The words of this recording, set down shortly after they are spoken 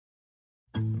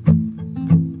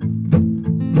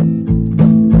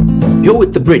You're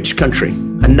with the Bridge Country,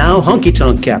 and now Honky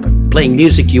Tonk Cabin, playing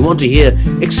music you want to hear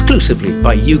exclusively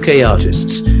by UK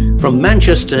artists from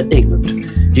Manchester,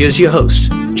 England. Here's your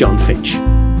host, John Finch.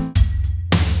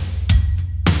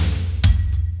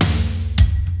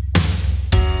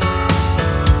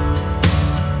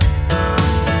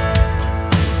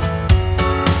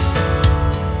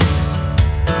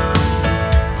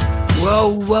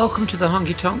 Well, welcome to the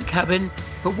Honky Tonk Cabin,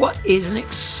 but what is an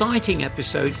exciting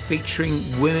episode featuring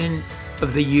women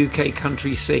of the UK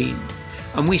country scene.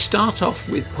 And we start off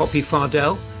with Poppy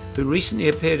Fardell, who recently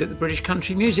appeared at the British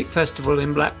Country Music Festival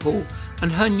in Blackpool,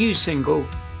 and her new single,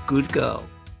 Good Girl.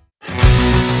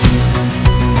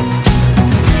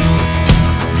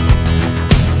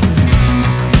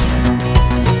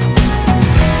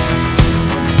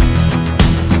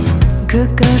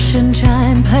 Good girl shouldn't try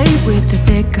and play with the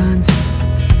big guns.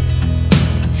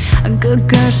 A good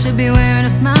girl should be wearing a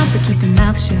smile but keep their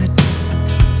mouth shut.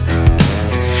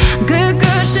 A good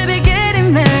girl should be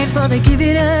getting married before they give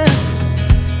it up.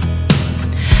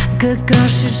 A good girl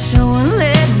should show a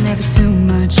little, never too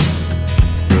much.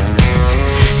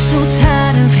 So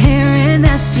tired of hearing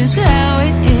that's just how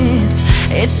it is.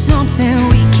 It's something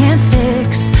we can't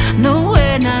fix. No,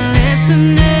 we're not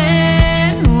listening.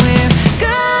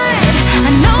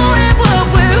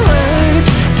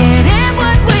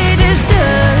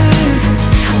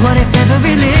 What if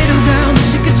every little girl knew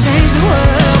she could change the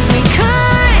world? We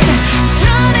could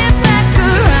turn it back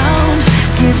around,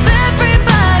 give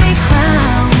everybody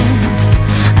crowns.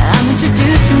 I'm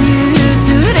introducing you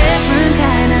to a different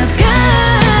kind of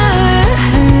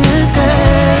good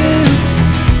girl.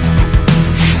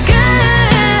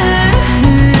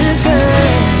 Good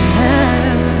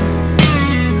girl.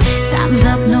 Time's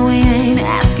up, no we ain't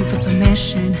asking for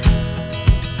permission.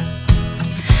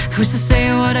 Who's to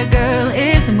say what a girl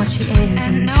is and what she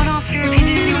isn't? No one else for your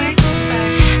opinion anyway, so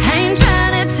I ain't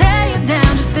trying to tear you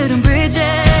down, just building bridges.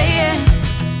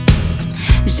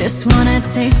 Just wanna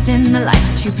taste in the life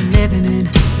that you've been living in.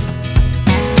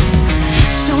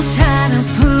 So tired of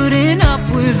putting up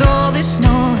with all this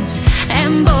noise,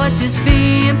 and boys just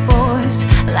being boys,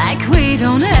 like we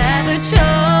don't have a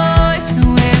choice.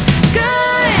 We're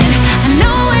good, I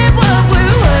know it what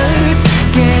we're worth,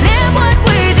 getting what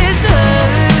we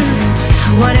deserve.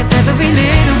 What if every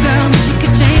little girl knew she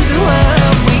could change the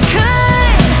world? We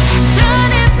could turn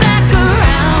it back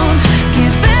around,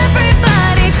 give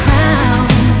everybody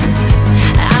crowns.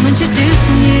 I'm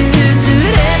introducing you to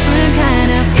a different kind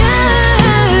of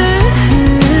good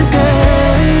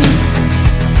girl.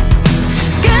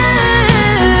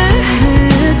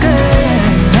 Good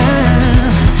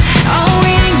girl. Oh, we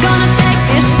ain't gonna take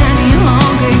this any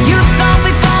longer. You thought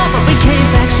we fall, but we came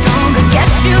back stronger.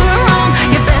 Guess you were wrong,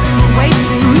 you bet way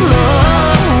too low.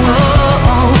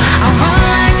 I'll run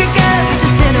like a girl, you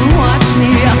just sit and watch me.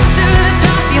 Up to the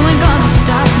top, you ain't gonna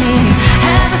stop me.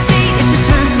 Have a seat, it's your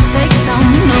turn to take some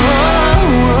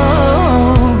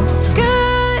notes.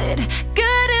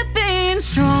 Good at being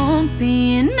strong,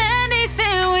 being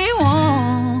anything we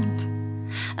want.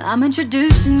 I'm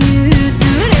introducing you to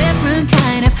a different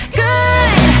kind of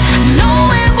good.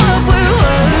 Knowing what we're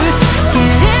worth,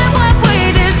 getting what we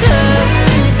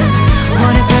deserve.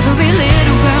 What if every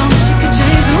little girl knew she could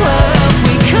change the world?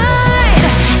 We could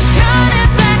turn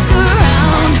it back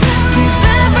around, give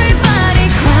everybody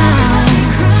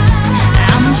crowns.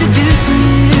 I'm introducing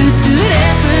you to a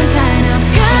different kind of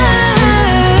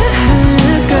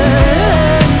good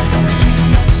girl.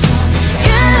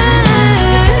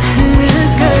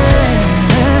 Good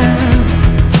girl.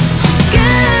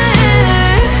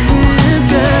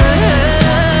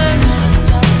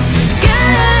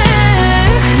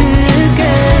 Good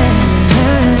girl.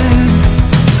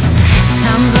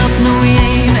 Time's up, no we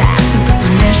ain't asking for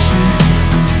permission.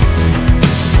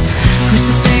 Who's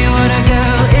to say what a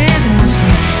girl is and what she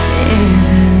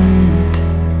isn't?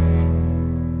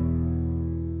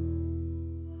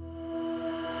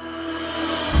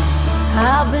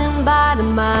 I've been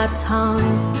biting my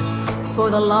tongue for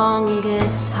the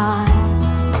longest time.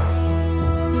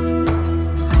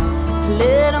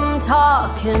 Let them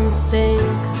talk and think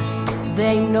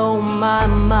they know my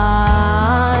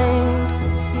mind.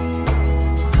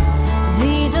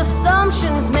 These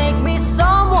assumptions make me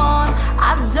someone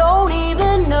I don't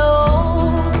even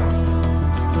know.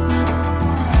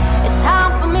 It's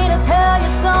time for me to tell you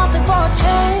something for a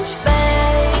change,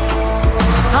 babe.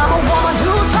 I'm a woman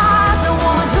who tries, a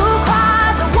woman who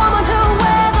cries, a woman who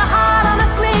wears her heart on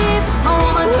her sleeve, a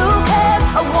woman who cares,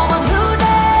 a woman who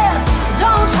dares.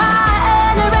 Don't try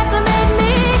underestimate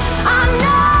me. I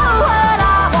know what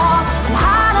I want and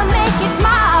how to make it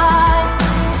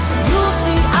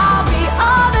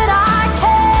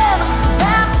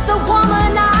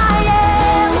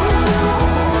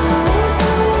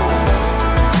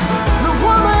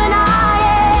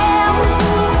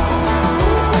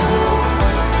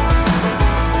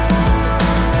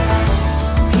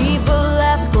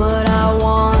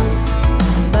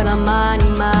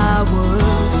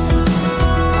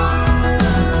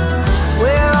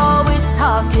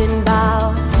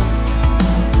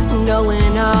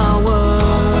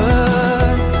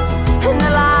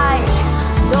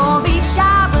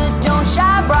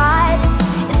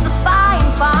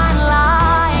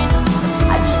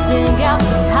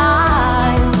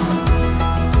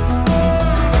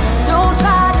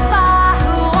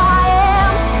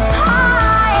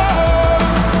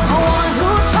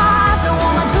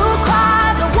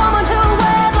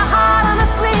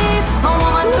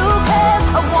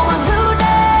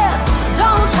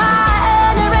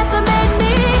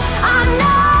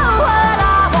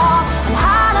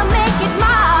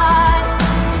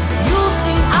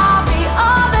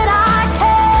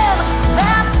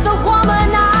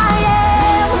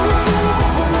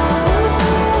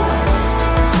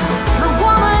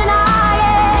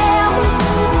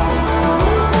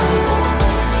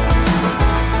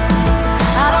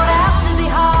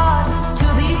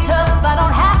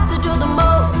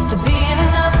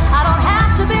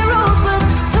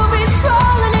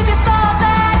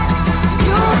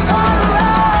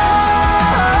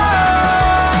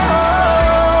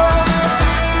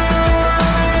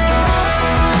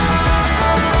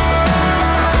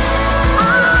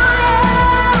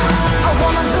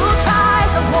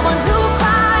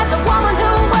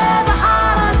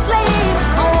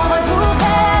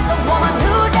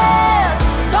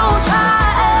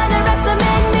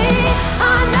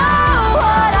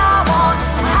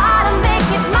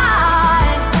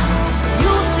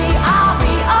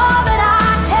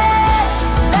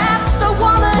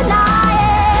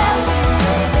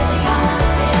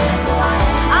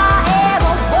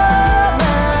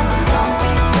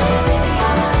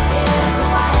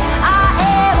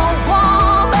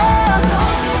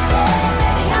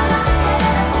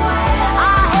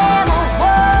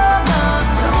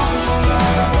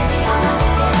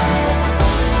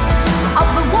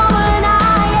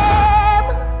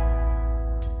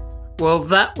Well,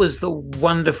 that was the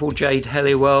wonderful Jade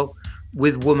Helliwell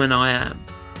with Woman I Am.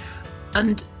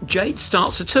 And Jade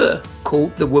starts a tour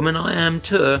called the Woman I Am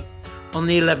Tour on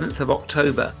the 11th of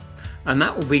October. And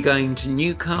that will be going to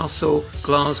Newcastle,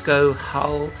 Glasgow,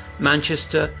 Hull,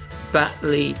 Manchester,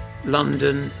 Batley,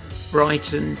 London,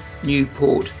 Brighton,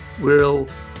 Newport, Wirral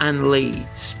and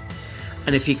Leeds.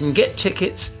 And if you can get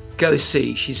tickets, go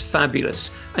see. She's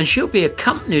fabulous. And she'll be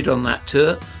accompanied on that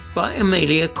tour by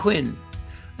Amelia Quinn.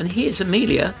 And here's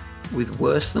Amelia with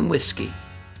Worse Than Whiskey.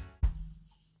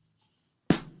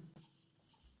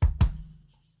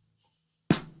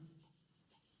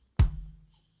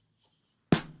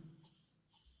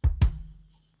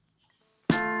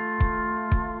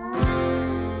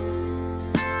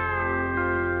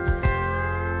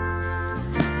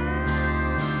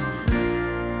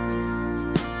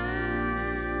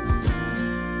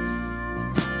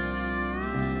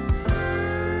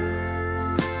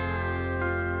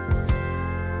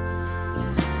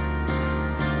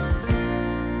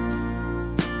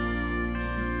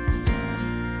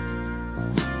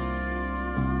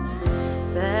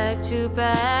 To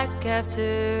back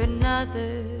after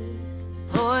another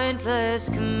pointless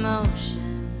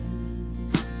commotion.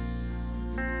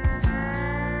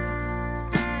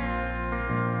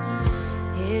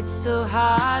 It's so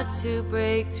hard to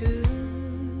break through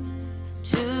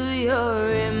to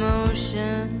your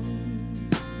emotions.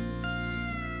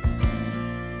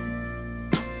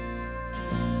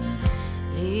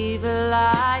 Leave a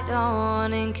light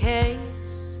on in case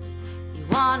you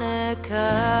wanna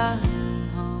come.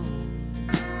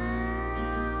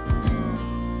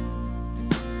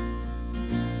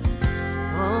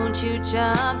 Won't you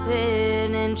jump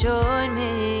in and join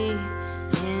me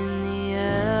in the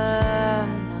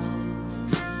unknown?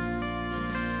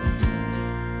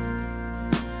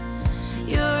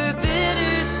 Your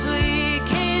bittersweet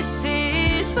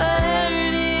kisses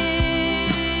burning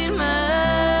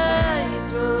my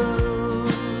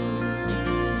throat,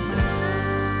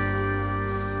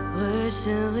 worse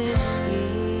than whiskey.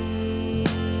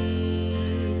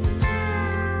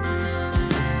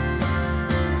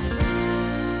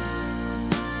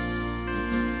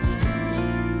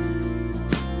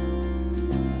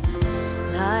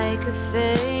 Like a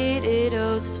faded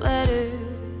old sweater,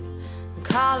 I'm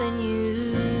calling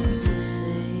you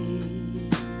safe.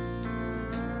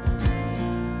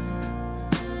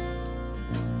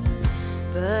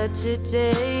 But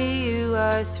today you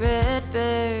are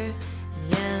threadbare and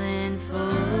yelling for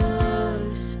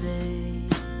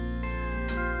space.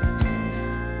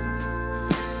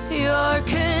 Your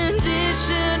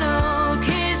conditional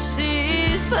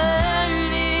kisses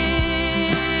burning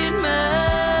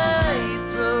my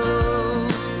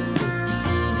throat,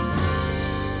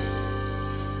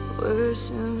 worse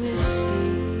than whiskey.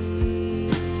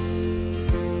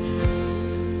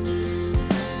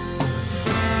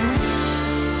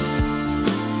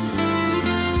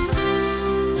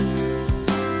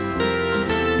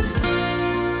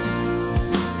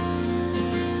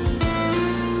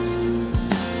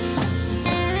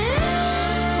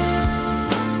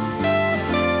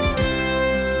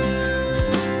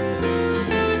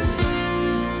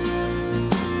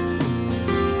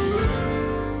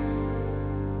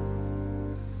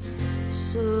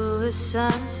 So a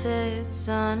sun sets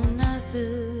on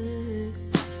another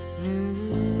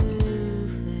new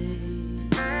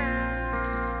face.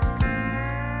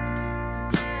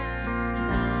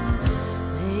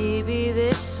 Maybe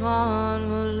this one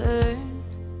will learn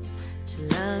to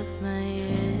love my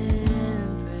embrace.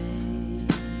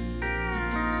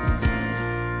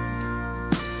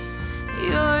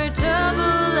 Your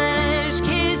double-edged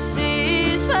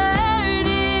kisses burning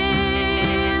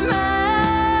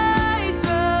my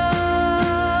throat,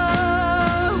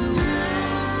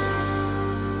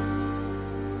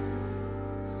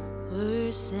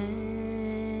 worse than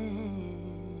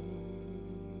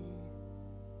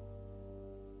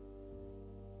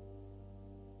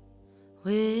whiskey.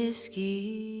 Worse than whiskey.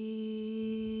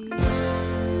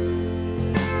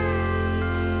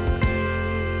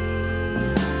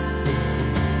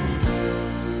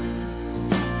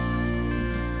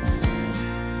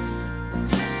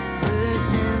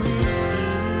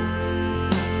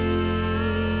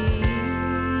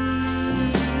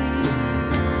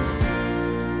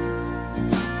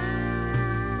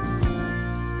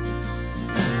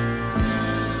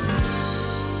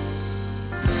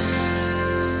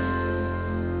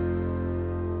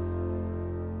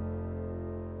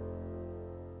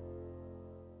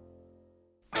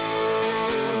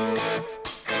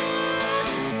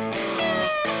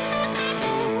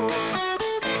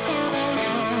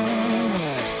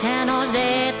 San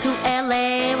Jose to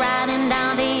LA, riding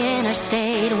down the interstate.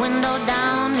 interstate, window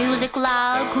down, music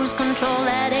loud, cruise control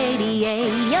at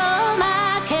 88. You're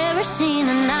my kerosene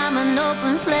and I'm an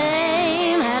open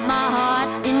flame. Had my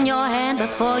heart in your hand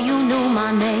before you knew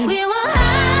my name. We were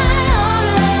high on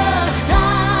love,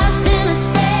 lost in a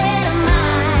state of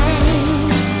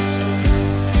mind.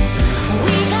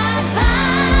 We got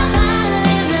by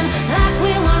living like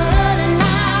we were running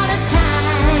out of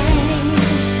time.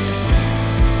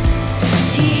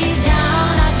 Deep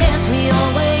down, I guess we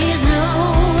always knew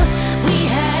we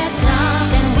had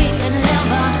something we could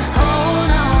never hold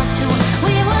on to.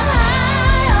 We were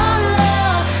high on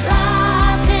love,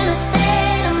 lost in a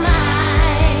state of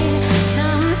mind.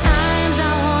 Sometimes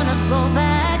I wanna go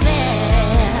back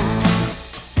there.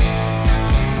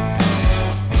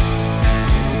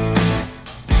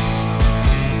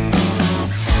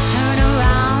 Turn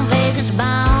around, Vegas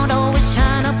bound, always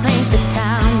trying to paint the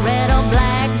town. Red or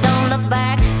black, don't look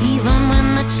back, even when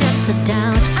the chips are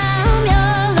down. I'm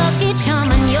your lucky charm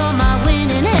and you're my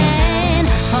winning hand.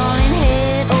 Falling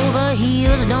head over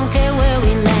heels, don't care where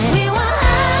we land. We were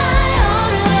high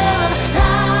on love,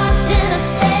 lost in a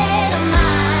state of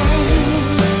mind.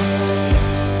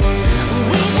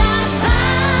 We got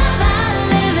by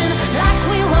living like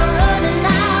we were running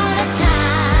out of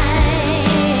time.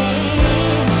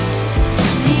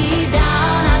 Deep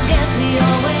down, I guess we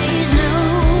always knew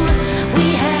we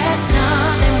had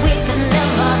something we could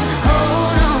never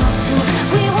hold on to.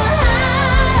 We were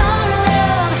high on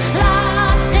love,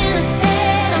 lost in a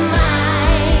state of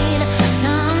mind.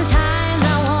 Sometimes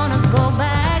I wanna go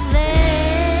back there,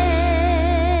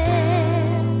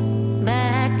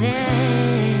 back there.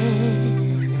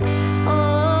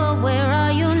 Oh, where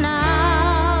are you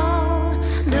now?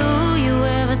 Do you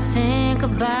ever think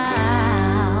about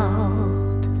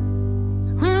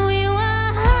when we were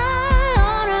high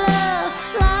on love,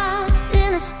 lost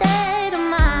in a state of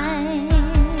mind?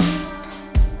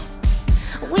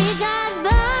 We got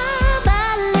by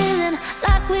living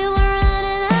like we were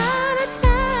running out of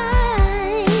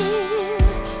time.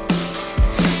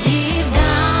 Deep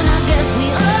down, I guess we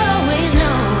always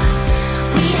know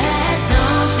we had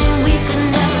something we could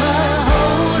never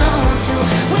hold on to.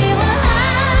 We were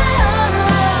high on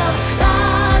love,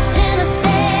 lost in a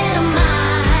state of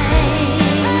mind.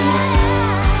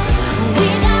 We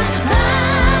got by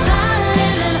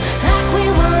living like we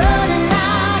were running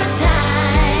out of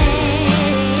time.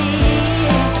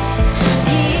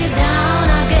 Deep down,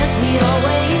 I guess we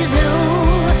always knew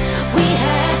we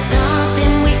had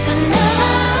something we could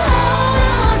never hold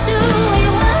on to. We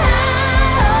were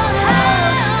high on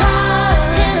love,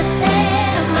 lost in a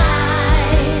state of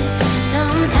mind.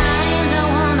 Sometimes I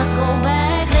wanna go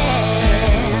back there.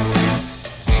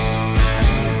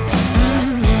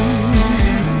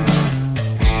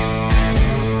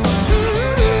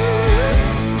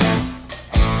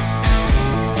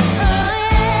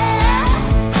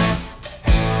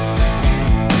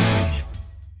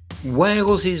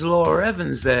 Wales's Laura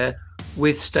Evans there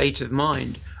with State of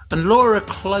Mind. And Laura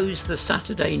closed the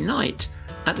Saturday night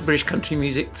at the British Country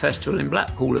Music Festival in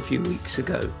Blackpool a few weeks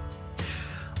ago.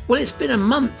 Well, it's been a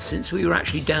month since we were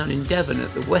actually down in Devon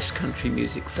at the West Country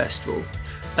Music Festival,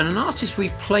 and an artist we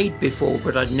played before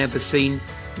but I'd never seen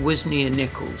was Nia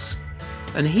Nichols.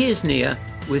 And here's Nia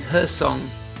with her song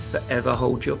Forever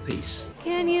Hold Your Peace.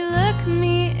 Can you look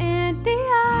me in the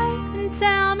eye and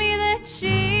tell me that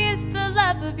she is the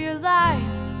love of your life?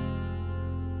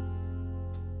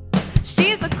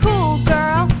 She's a cool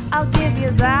girl, I'll give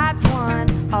you that one.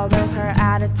 Although her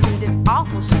attitude is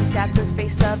awful, she's got the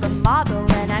face of a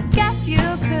model. And I guess you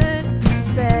could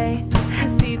say, I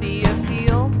see the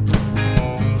appeal.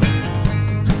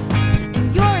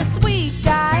 And you're a sweet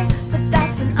guy, but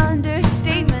that's an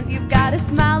understatement. You've got a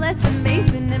smile that's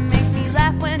amazing and make me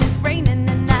laugh when it's raining.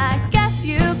 And I guess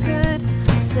you could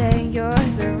say you're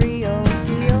the real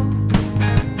deal.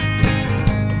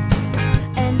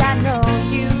 And I know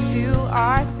you two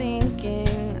are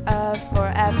thinking of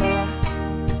forever.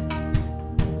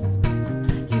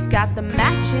 You've got the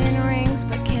matching rings,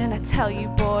 but can I tell you,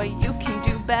 boy, you can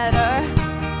do better.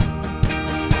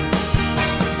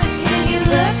 Can you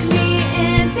look me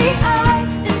in the eye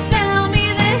and tell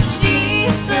me that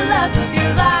she's the love of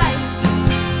your life?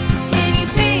 Can you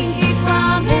pinky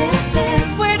promise and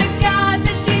swear to God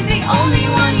that she's the only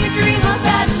one you dream of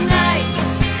at night?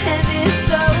 And if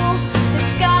so, if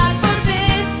God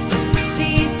forbid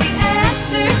she's the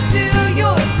answer to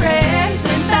your prayers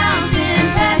and fountain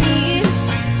pennies,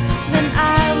 then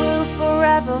I will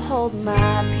forever hold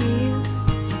my peace.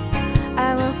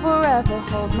 I will forever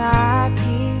hold my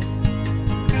peace.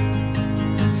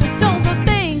 So don't go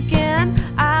thinking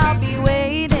I'll be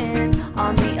waiting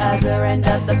on the other end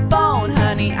of the phone.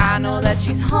 Honey, I know that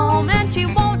she's home and she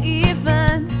won't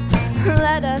even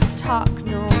let us talk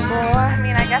no more. I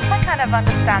mean, I guess I kind of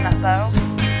understand that though.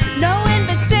 No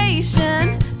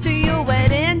invitation to your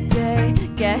wedding day.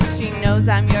 Guess she knows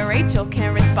I'm your Rachel.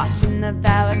 Can't risk botching the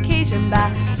vow occasion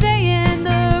by saying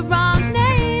the wrong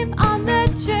name on the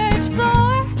church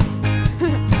floor.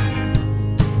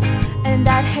 And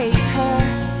I'd hate her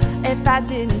if I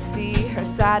didn't see her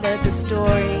side of the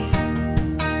story.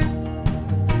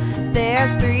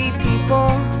 There's 3 people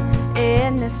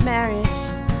in this marriage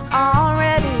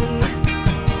already.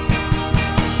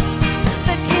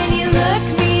 But can you look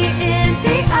me in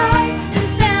the eye and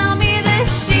tell me that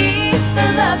she's the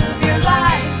love of your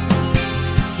life?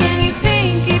 Can you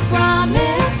pinky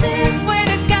promise and swear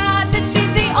to God that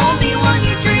she's the only one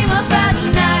you dream about at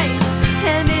night?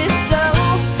 And if so,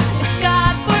 if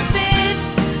God forbid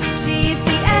she's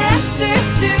the answer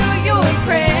to your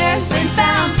prayers and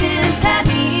fountain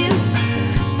pennies,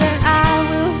 then I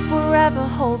will forever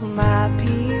hold my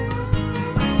peace.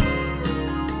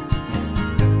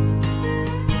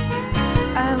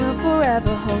 I will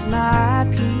forever hold my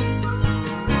peace.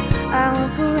 I will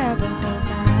forever hold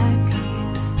my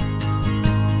peace.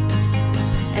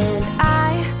 And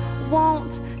I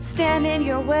won't stand in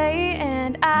your way,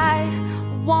 and I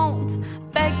won't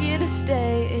beg you to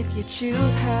stay. If you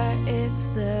choose her, it's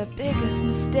the biggest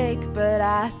mistake, but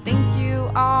I think you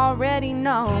already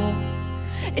know.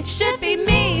 It should be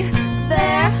me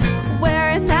there,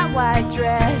 wearing that white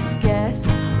dress. Guess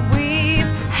we've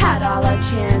had all our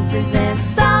chances, and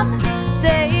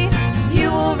someday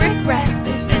you will regret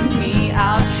this, and me,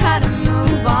 I'll try to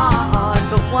move on.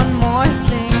 But one more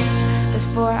thing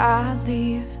before I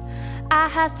leave, I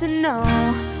have to know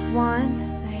one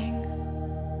thing.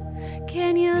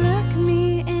 Can you look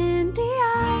me in the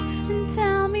eye and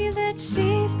tell me that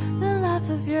she's the love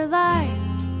of your life?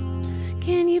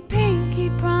 Can you pinky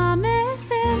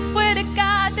promise and swear to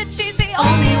God that she's the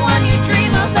only one you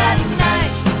dream of at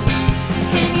night?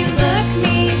 Can you look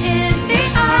me in the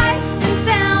eye and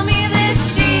tell me that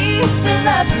she's the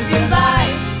love of your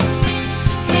life?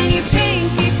 Can you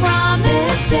pinky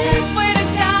promise and swear to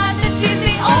God that she's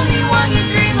the only one you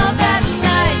dream of at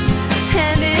night?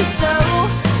 And if so,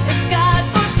 if God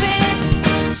forbid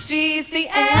she's the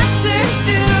answer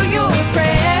to your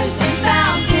prayers and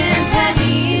fountain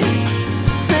pennies,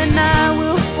 then I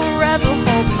will forever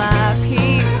hold my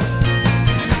peace.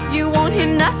 You won't hear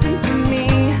nothing from me.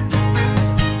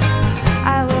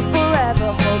 I will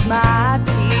forever hold my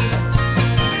peace.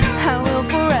 I will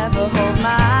forever hold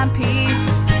my peace.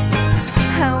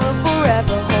 I will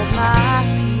forever hold my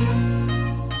peace.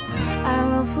 I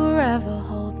will forever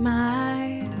hold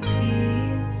my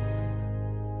peace.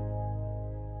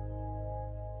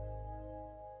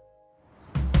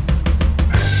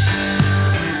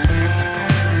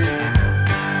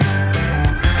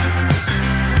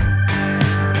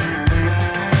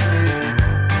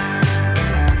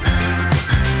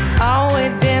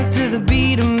 Always dance to the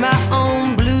beat of my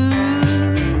own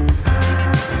blues.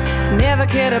 Never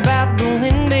cared about the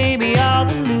win, baby, or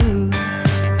the lose.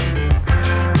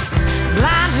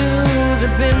 Blind to the rules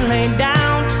have been laid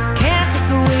down. Can't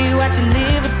take away what you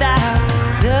live without.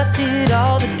 Dusted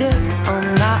all the dirt on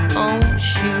my own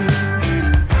shoes.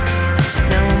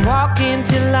 Now I'm walking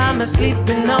till I'm asleep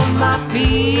and on my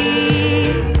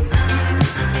feet.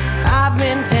 I've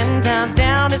been 10 times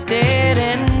down this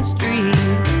dead-end street.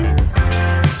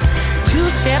 2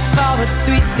 steps forward,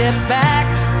 3 steps back,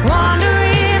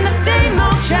 wandering the same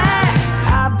old track.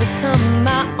 I've become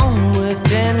my own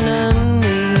worst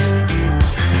enemy.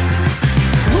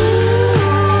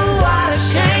 Ooh, what a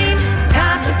shame.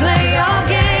 Time to play your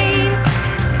game.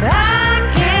 I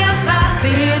can't fight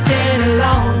this any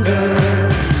longer.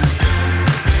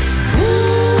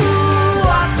 Ooh,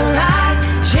 walk the line,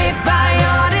 shaped by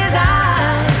your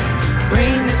design.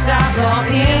 Bring the sidewalk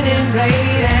in,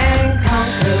 invade and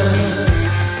conquer.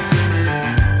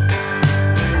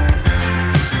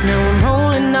 Now I'm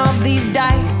rolling all these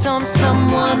dice on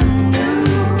someone new.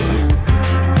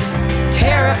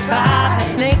 Terrified, the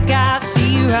snake I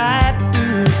see right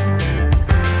through.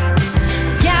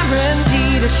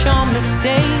 Guaranteed a sure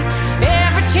mistake.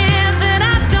 Every chance that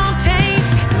I don't take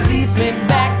leads me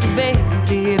back to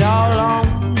baby, it all on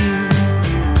you.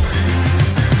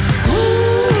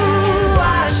 Ooh,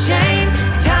 what a shame.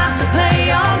 Time to play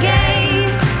your game.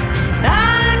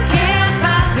 I can't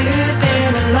fight this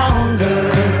any longer.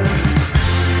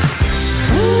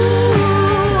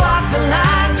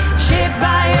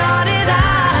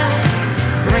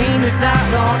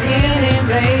 Outlaw in,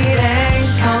 invade and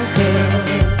conquer.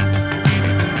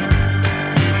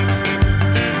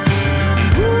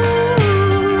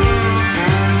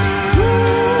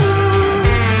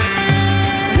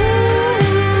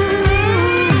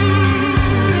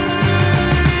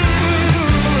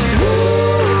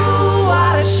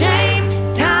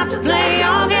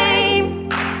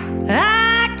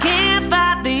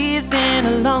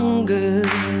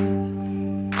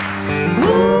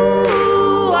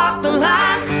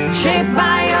 shaped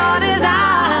by your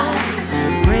desire.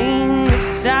 Bring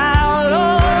us out,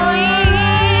 oh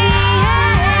yeah.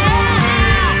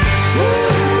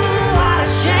 Ooh, what a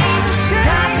shame.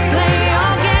 Time to play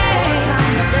your game.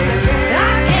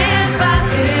 I can't fight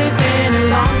this any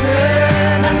longer.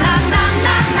 Na na na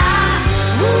na na.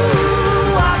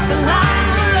 Ooh, walk the line,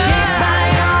 shaped by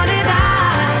your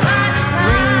desire.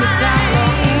 Bring us out,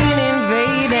 oh, in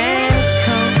invade and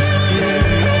conquer.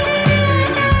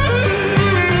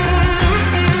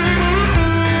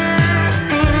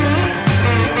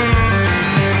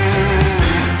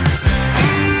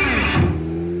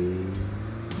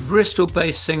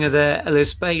 Bristol-based singer there,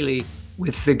 Ellis Bailey,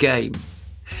 with The Game.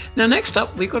 Now next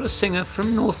up we've got a singer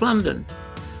from North London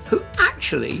who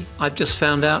actually, I've just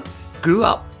found out, grew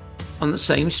up on the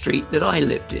same street that I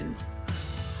lived in.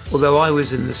 Although I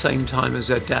was in the same time as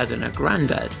her dad and her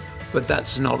granddad, but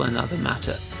that's not another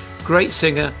matter. Great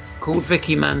singer called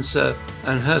Vicky Manser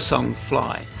and her song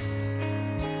Fly.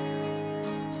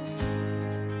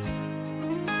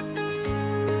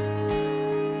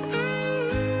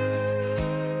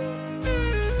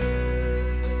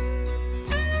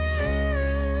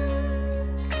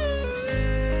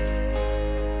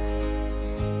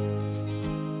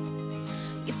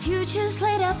 Your future's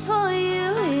laid out for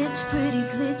you, it's pretty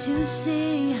clear to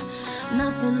see.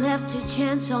 Nothing left to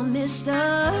chance or mystery.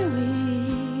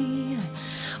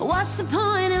 What's the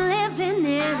point of living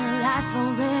in a life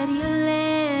already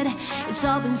led? It's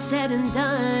all been said and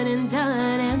done and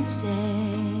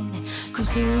said.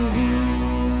 'Cause the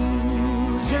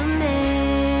rules are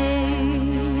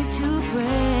made to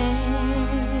break.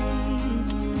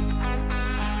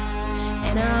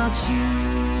 And I'll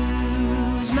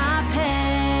choose my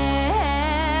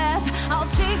path. I'll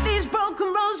take these broken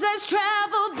roads less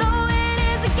traveled, though it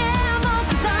is a gamble.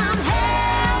 'Cause I'm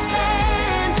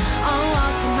hell-bent on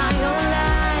walking my own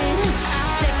line.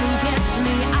 Second guess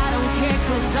me, I don't care,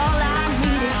 'cause all I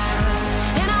need is time.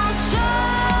 And I'll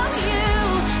show you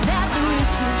that the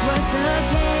risk is worth the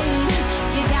gain.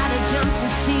 You gotta jump to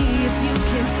see if you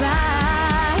can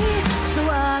fly. So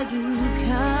are you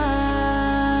coming?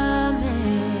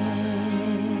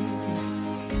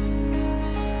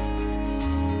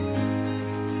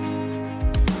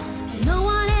 No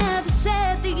one ever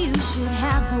said that you should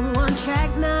have a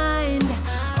one-track mind.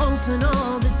 Open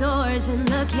all the doors and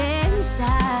look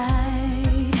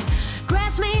inside.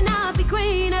 Grass may not be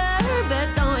greener,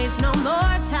 but don't waste no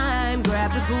more time.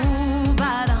 Grab the bull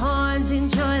by the horns,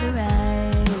 enjoy the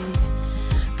ride.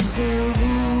 'Cause the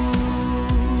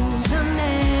rules are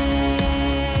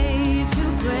made to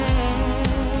break,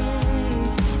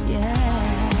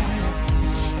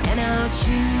 yeah. And I'll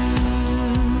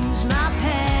choose my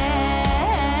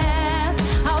path.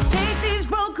 I'll take these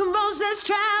broken roads less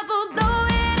traveled, though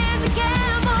it is a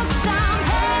gamble. 'Cause I'm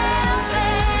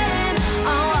hell-bent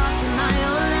on walking my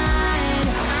own line.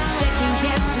 Second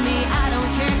guess me, I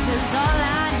don't care, 'cause all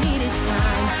I need is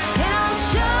time. And I'll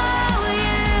show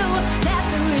you that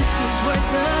the risk is worth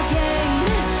the gain.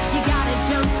 You gotta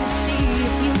jump to see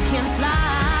if you can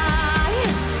fly.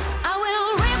 I will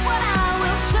reap what I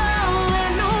will sow,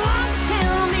 and no one can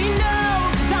tell me no.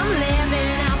 'Cause I'm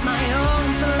living out my own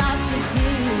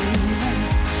philosophy.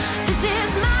 This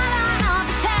is my line of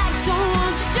attack, so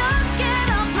won't you just get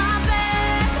off my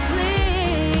back,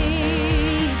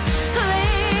 please,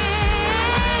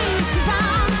 please. 'Cause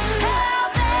I'm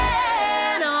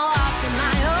hell-bent on walking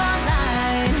my own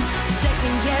line.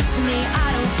 Second guess me, I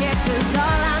don't care, 'cause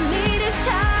all I need is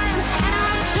time. And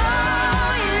I'll show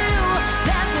you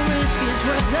that the risk is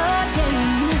worth the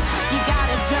gain. You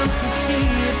gotta jump to see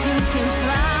if you can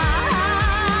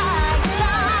fly. 'Cause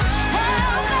I'm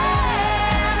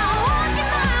hell-bent on walking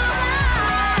my own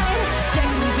line.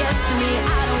 Second guess me,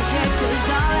 I don't care, 'cause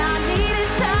all I need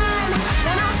is time.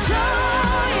 And I'll show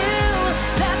you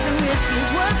that the risk is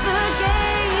worth the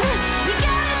gain. You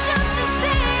gotta jump to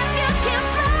see if you can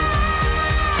fly.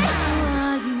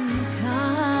 Are you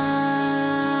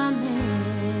coming?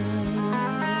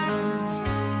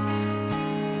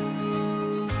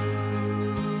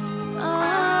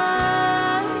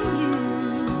 Are you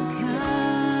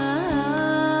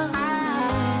coming?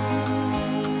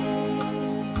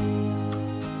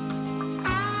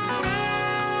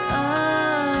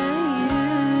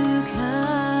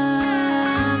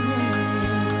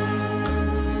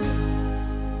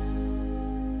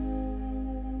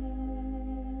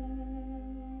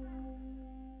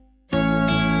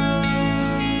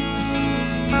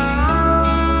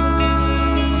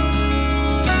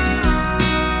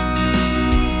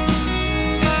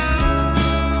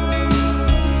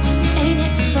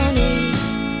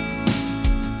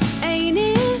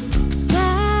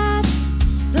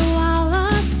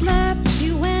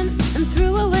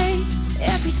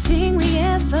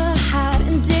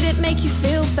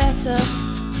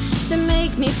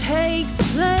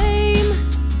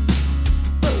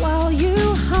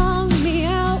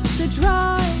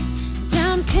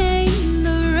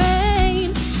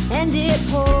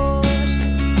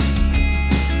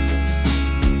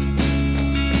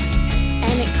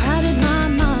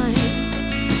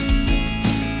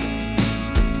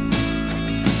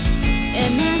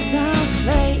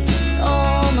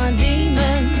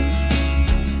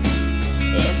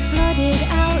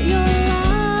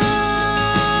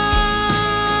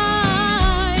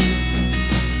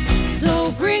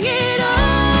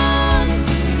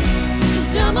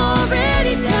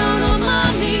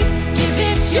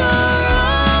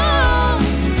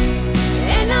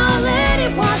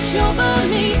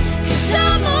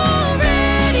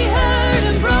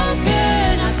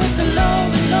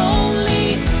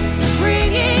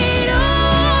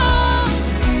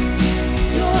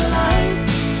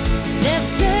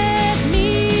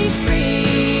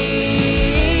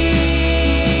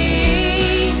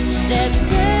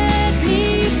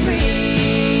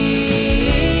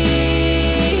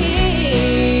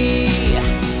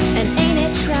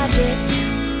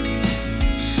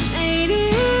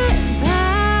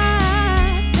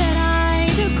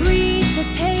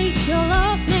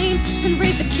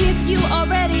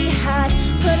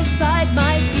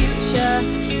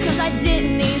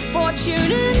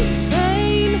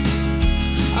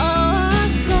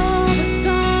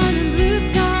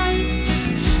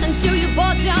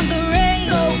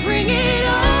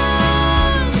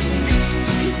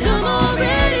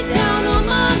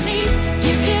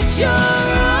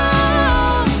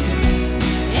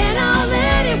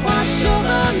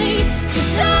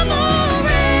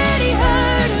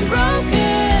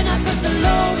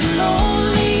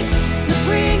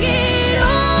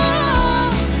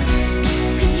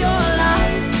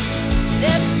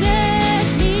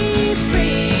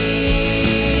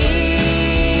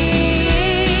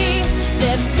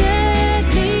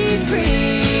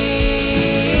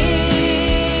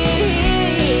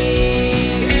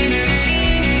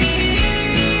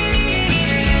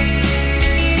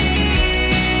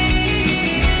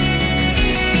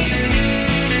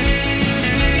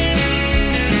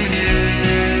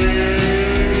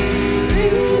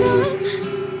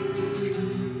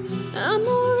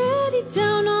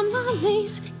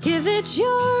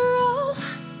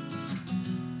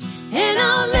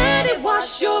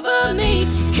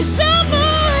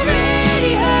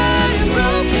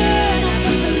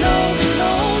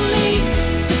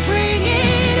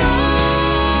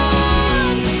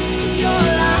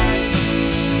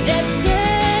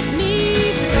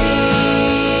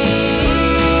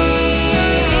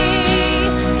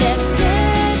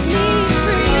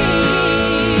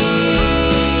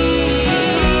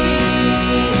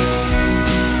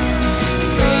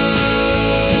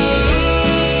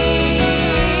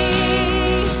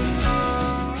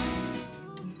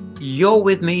 You're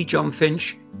with me, John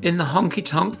Finch, in the Honky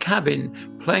Tonk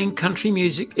Cabin, playing country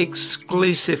music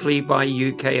exclusively by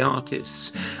UK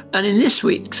artists. And in this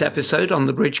week's episode on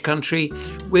The Bridge Country,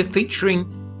 we're featuring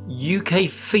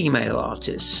UK female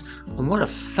artists. And what a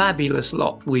fabulous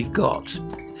lot we've got.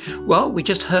 Well, we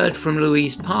just heard from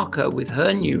Louise Parker with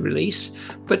her new release,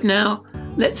 but now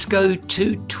let's go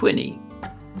to Twinny,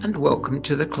 and welcome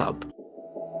to the club.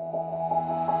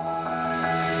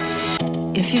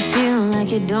 If you feel like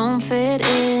you don't fit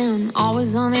in,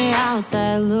 always on the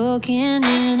outside looking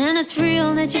in, and it's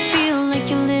real that you feel like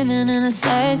you're living in a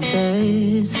sad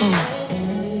song.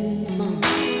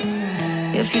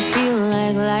 If you feel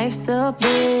like life's a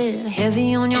bit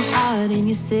heavy on your heart and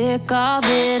you're sick of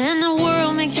it, and the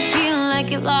world makes you feel like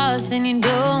you're lost and you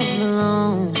don't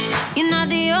belong, you're not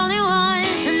the only one.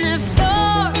 And if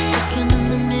you're looking in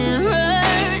the mirror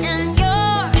and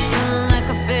you're feeling like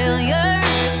a failure,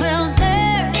 well,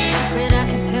 there's a secret I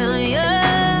can tell you.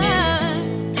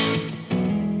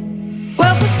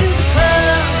 Welcome to the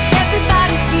club,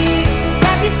 everybody's here.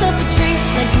 Grab yourself a drink,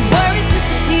 let your worries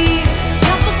disappear.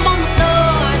 Jump up on the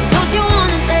floor, don't you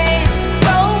wanna dance?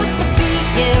 Roll with the beat,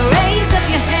 yeah, raise up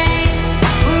your hands.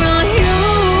 We're all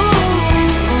human,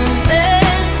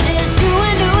 just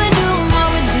doing what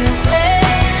we're doing.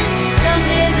 Some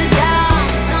days are down,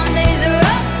 some days are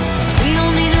up. We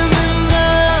all need a little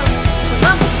love, so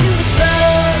welcome to the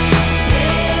club,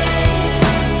 yeah.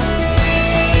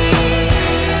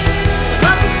 So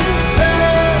welcome to the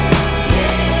club,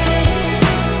 yeah.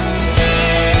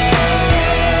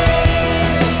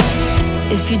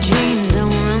 If your dreams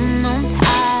don't run on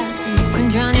tide, and you can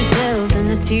drown yourself in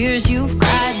the tears you've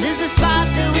cried, there's a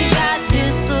spot that we got,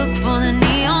 just look for the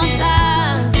neon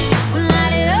signs. We'll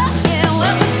light it up, yeah,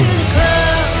 welcome to the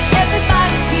club.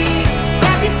 Everybody's here,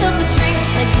 grab yourself a drink,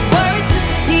 let your worries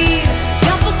disappear.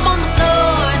 Jump up on the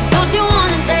floor, don't you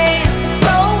wanna dance?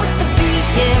 Roll with the beat,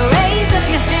 yeah, raise up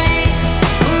your hands.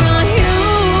 We're all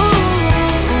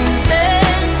human,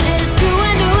 just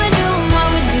doing what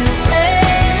we're doing.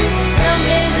 Some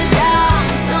days are down,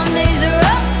 some days are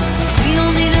up. We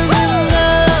all need a little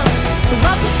love, so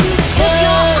welcome to the club. If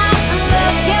you're out in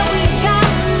love, yeah, we got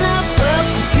enough.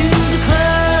 Welcome to the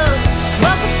club,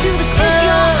 welcome to the club. If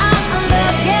you're out in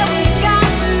love, yeah, we got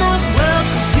enough.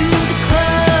 Welcome to the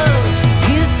club.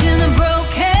 Here's to the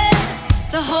broken,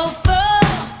 the hopeful,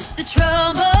 the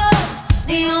trouble,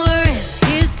 the over risk.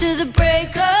 Here's to the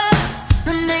breakups,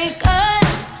 the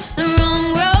makeups, the wrong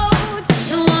roads,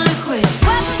 the one who quits.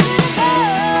 Welcome to the club.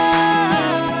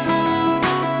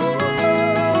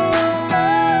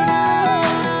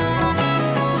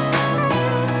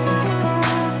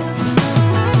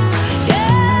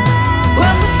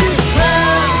 Welcome to the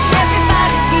club,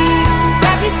 everybody's here.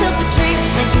 Grab yourself a drink,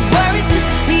 let your worries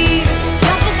disappear.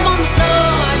 Jump up on the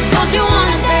floor, don't you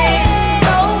wanna dance?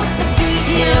 Roll with the beat,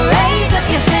 yeah, raise up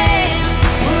your hands.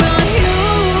 We're all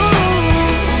human,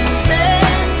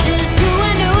 just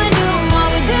doing what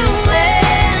we're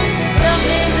doing. Some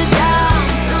days are down,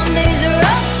 some days are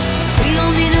up. We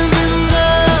all need a little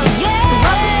love, yeah. So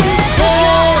welcome to the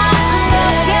club.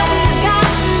 Yeah, we got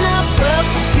enough.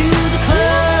 Welcome to the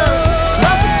club.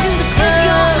 Welcome to the club. If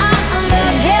you're out in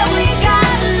love, yeah, we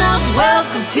got enough.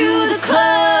 Welcome to the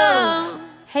club.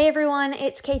 Hey everyone,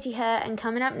 it's Katie Hurt, and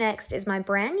coming up next is my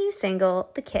brand new single,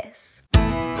 The Kiss.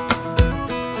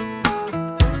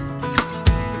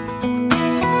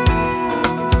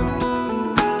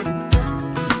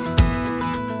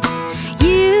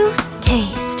 You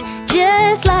taste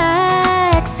just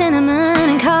like cinnamon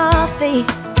and coffee.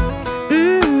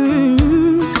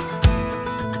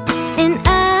 And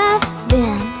I've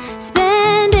been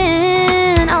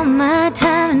spending all my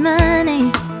time and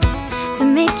money to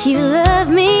make you love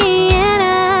me, and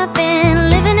I've been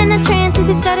living in a trance since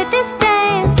you started this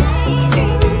dance.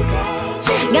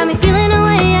 Got me feeling a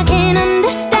way I can't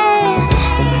understand.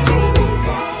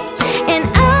 And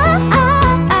I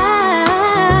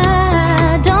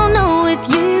don't know if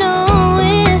you know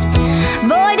it.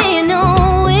 Boy, do you know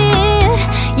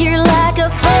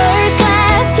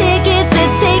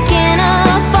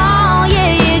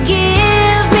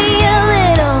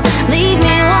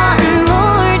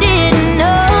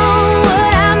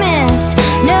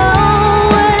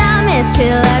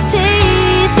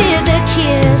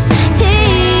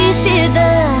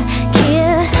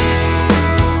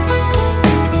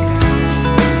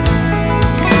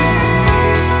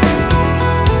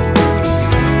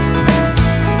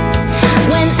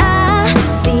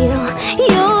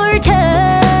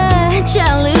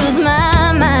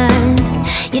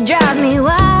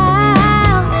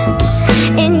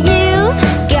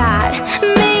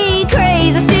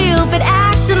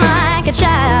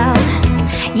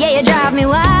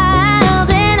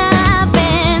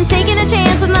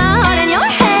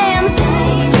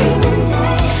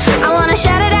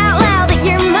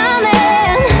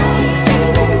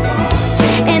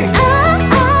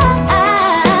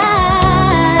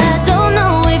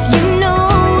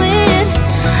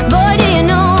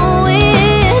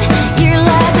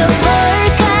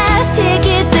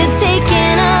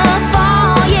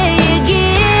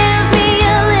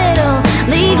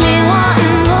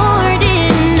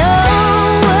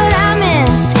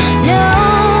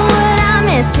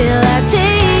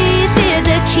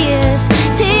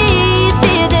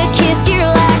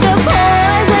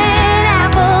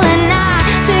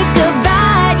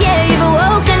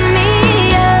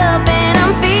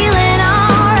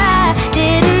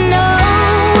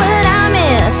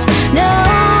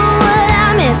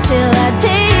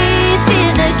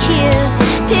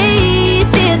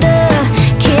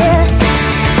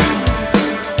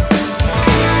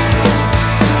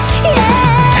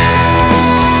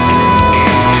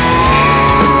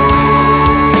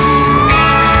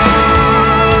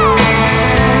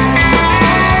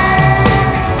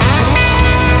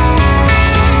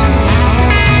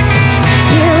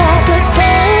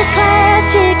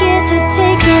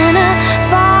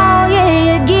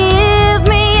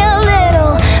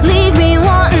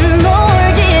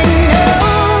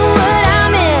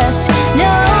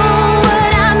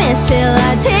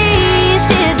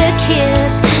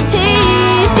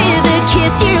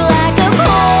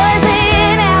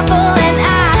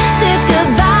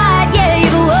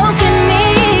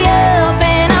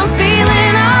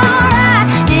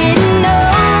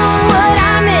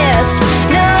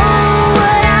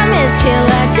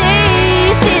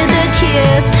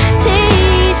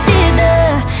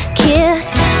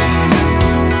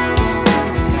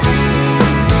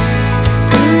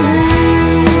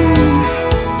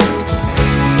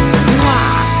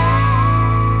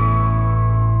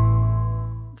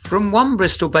From one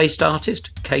Bristol-based artist,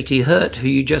 Katie Hurt, who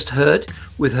you just heard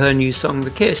with her new song The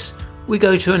Kiss, we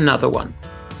go to another one,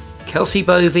 Kelsey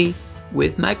Bovey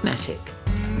with Magnetic.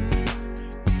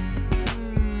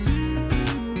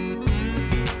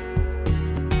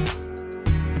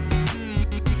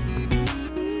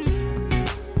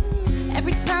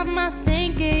 Every time I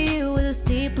think of you with those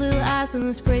deep blue eyes and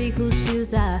those pretty cool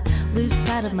shoes, I lose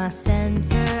sight of my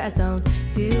center. I don't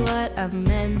do what I'm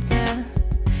meant to.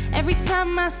 Every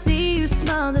time I see you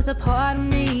smile, there's a part of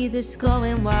me that's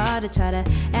going wild. I try to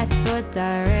ask for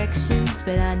directions,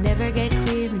 but I never get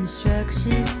clear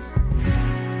instructions.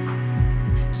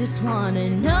 Just wanna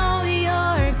know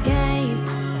your game.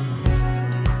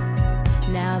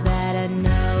 Now that I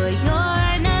know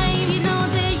your name, you know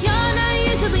that you're not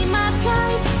usually my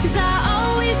type, 'cause I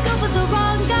always go for the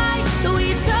wrong guy. The way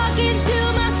you're talking to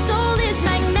my soul is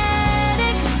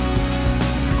magnetic.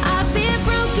 I've been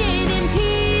broken in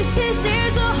pieces,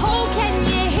 there's a hole, can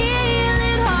you heal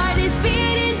it? Heart is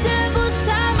beating double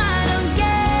time, I don't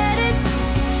get it.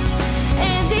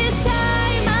 And this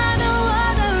time I don't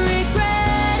wanna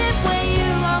regret it. When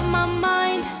you're on my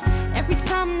mind, every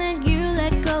time that you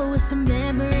let go, it's a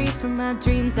memory from my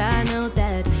dreams. I know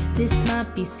that this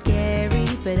might be scary,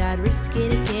 but I'd risk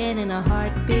it again in a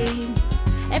heartbeat.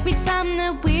 Every time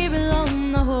that we're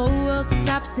alone, the whole world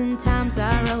stops and time's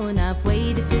our own. I've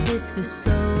waited for this for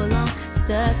so long,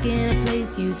 stuck in a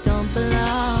place you don't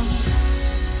belong.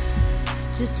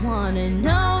 Just wanna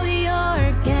know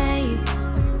your game.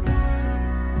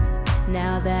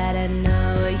 Now that I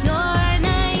know your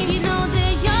name, you know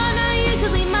that you're not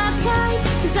usually my type,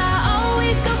 'cause I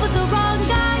always go for the wrong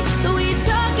guy. The way you're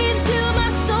talking to my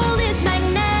soul is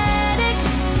magnetic.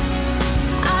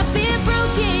 I've been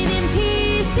broken in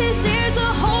pieces, there's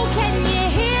a hole, can you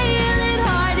heal it?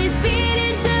 Heart is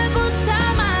beating double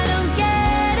time, I don't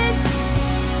get it.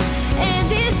 And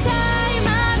this time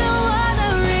I don't wanna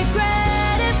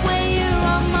regret it. When you're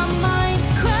on my mind,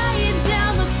 crying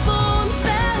down the phone,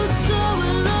 felt so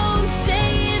alone,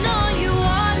 saying all you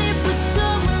wanted was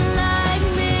someone like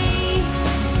me.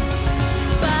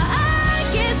 But I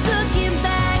guess looking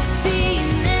back,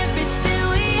 seeing everything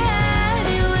we had,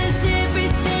 it was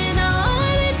everything I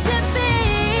wanted to be.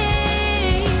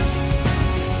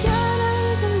 You're not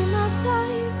usually my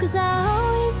type, 'cause I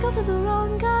always go for the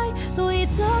wrong guy. The way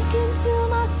you're talking to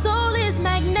my soul is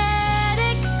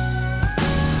magnetic.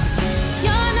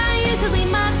 You're not usually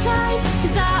my type,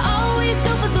 'cause I always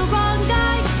go for the wrong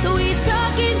guy. The way you're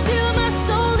talking to my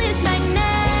soul is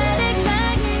magnetic,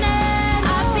 magnetic.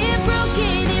 I've been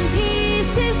broken in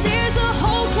pieces, there's a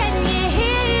hole, can you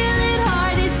heal it?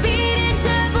 Heart is beating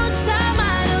double time,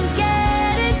 I don't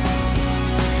get it.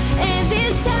 And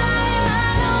this time I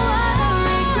don't wanna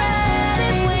regret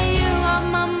it. When you're on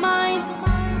my mind,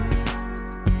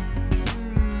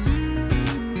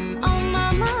 on my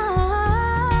mind.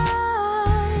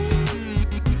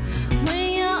 When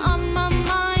you're on my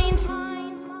mind.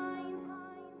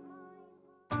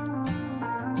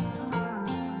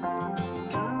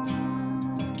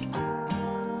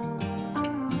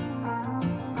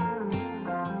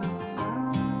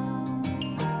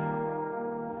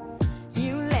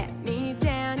 You let me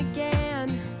down again.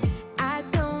 I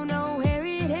don't know where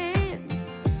it ends.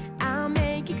 I'll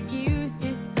make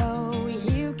excuses so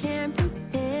you can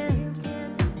pretend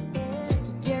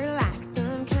you're like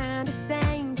some kind of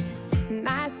saint,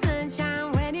 my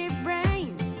sunshine when it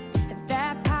rains.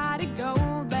 That pot of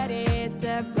gold, but it's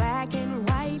a black and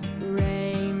white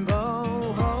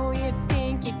rainbow. Oh, you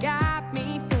think you got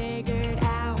me figured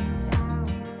out?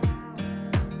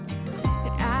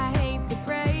 But I hate to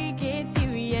break it to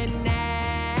you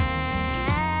now.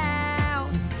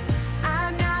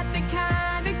 I'm not the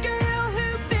kind of girl who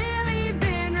believes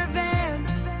in revenge,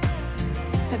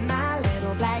 but my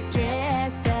little black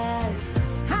dress does.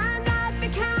 I'm not the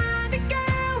kind of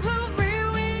girl who'll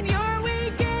ruin your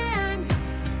weekend,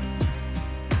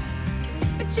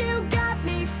 but you got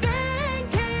me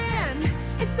thinking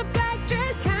it's a black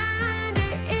dress kind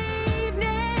of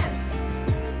evening,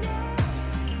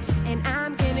 and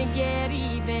I'm gonna get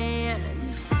even.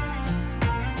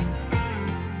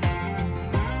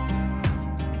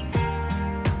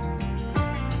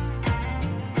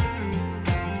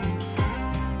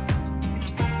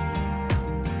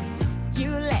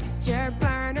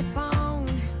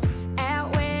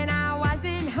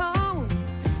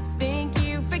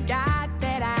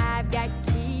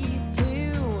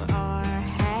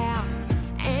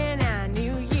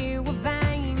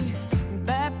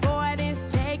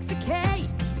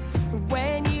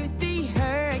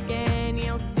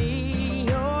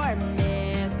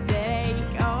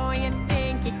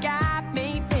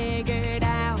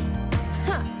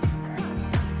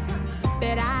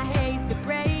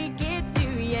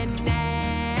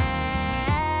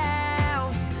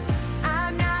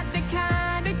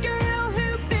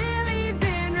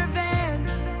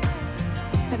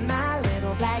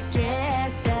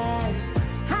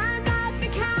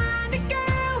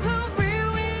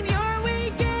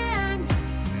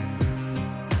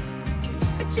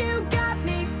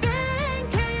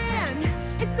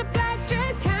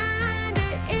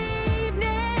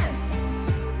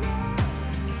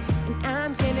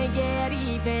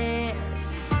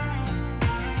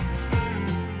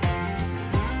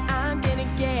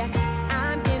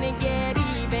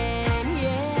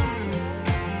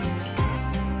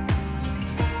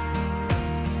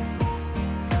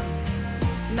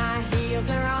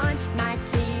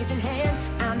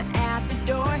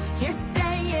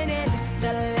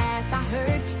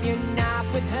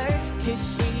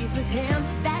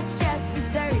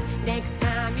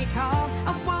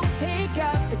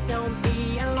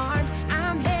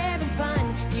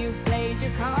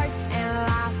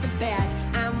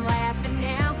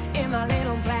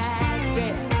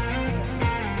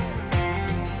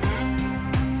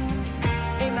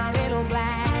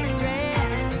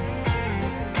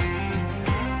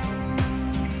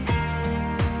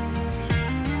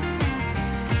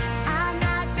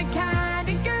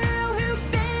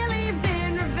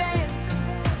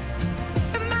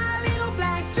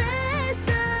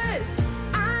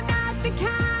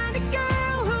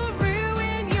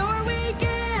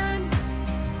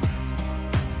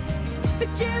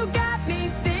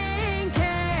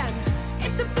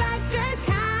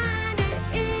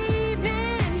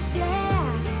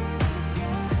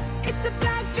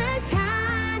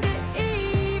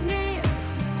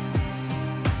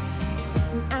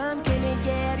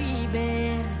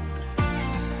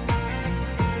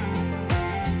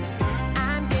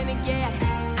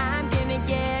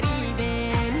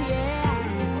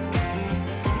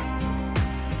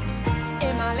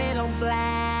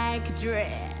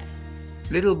 dress.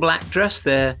 Little Black Dress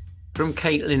there from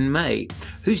Caitlin May,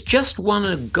 who's just won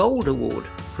a Gold Award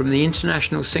from the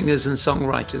International Singers and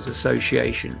Songwriters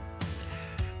Association.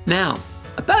 Now,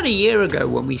 about a year ago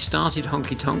when we started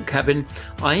Honky Tonk Cabin,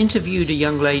 I interviewed a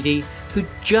young lady who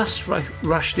just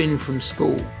rushed in from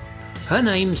school. Her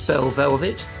name's Belle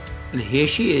Velvet, and here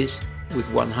she is with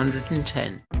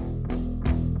 110.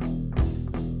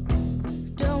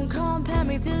 Don't compare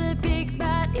me to the big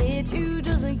bad itch who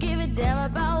doesn't give a damn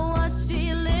about what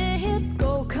she lit.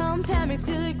 Go compare me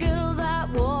to the girl that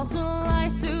walks and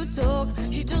likes to talk.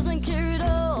 She doesn't care at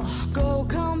all. Go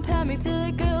compare me to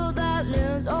the girl that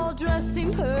learns all dressed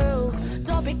in pearls.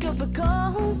 Don't pick up a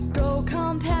calls. Go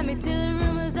compare me to the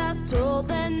rumors that's told.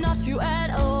 They're not true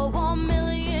at all. 1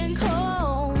 million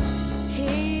calls.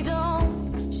 He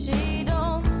don't, she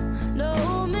don't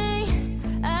know me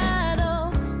at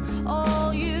all.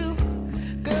 All you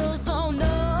girls don't know.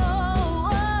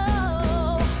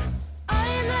 I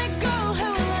am that girl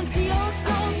who will answer your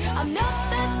calls. I'm not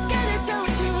that scared to tell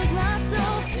the truth is not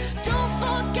told. Don't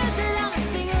forget that I'm a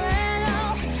singer at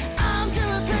all. I'm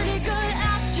doing pretty good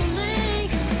actually.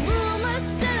 Rumors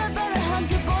said about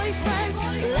 100 boyfriends.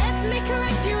 Let me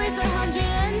correct you, it's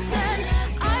 110.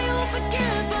 I will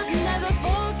forgive but never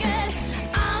forget.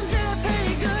 I'm doing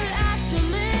pretty good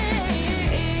actually.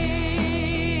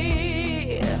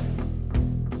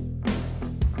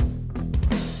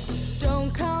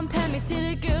 Don't compare me to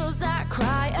the girls that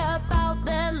cry about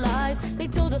their lives. They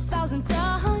told 1,000 times.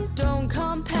 Don't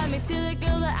compare me to the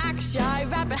girl that acts shy,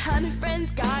 right behind her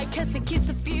friend's guy, cause they kissed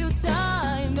a few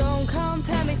times. Don't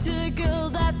compare me to the girl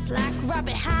that's slack, right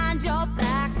behind your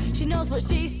back. She knows what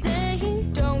she's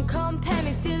saying. Don't compare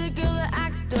me to the girl that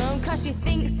acts dumb, cause she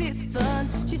thinks it's fun.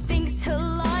 She thinks he'll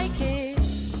like it.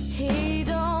 He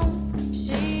don't,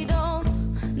 she don't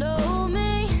know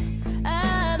me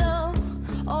at all.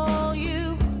 All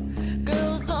you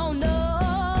girls don't know.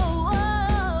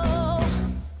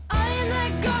 I am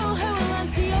that girl who will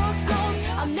answer your calls.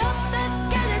 I'm not that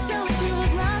scared to tell the truth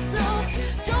is not told.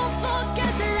 Don't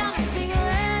forget that I'm a singer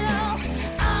at all.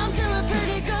 I'm doing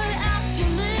pretty good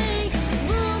actually.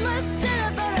 Rumors said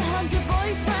about 100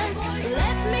 boyfriends.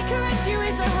 Let me correct you,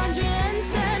 it's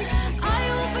 110. I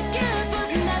will forgive but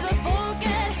never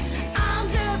forget. I'm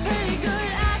doing pretty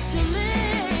good actually.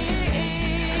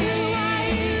 Who are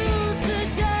you to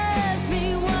judge me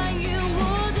when you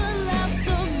wouldn't last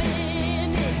a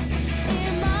minute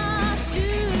in my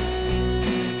shoes?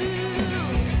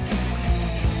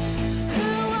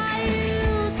 Who are you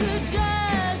to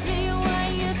judge me when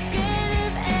you're scared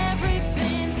of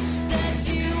everything that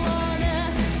you wanna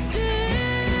do?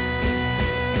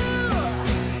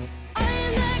 I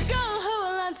am that girl who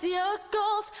will answer your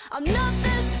calls. I'm not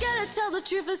that scared to tell the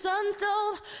truth is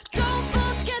untold. Don't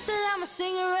forget that I'm a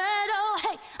singer at all.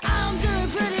 Hey, I'm doing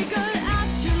pretty good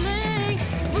actually.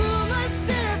 Rumors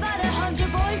said about 100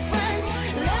 boyfriends.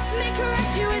 Let me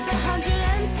correct you, it's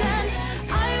 110.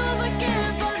 I will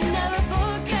forgive but never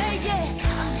forget. Yeah,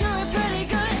 I'm doing pretty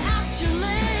good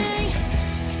actually.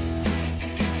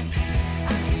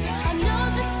 I know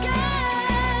the sky.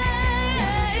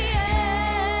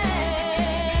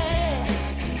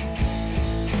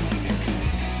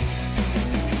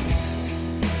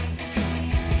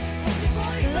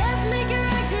 Let me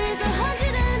correct you, it's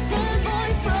 110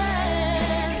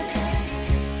 boyfriends.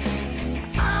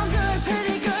 I'm doing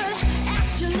pretty good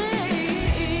actually.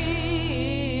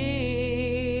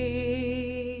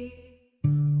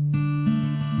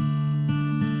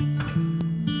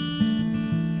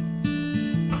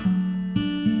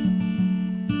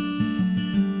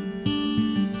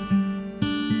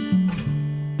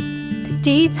 The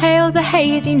details are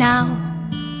hazy now.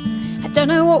 I don't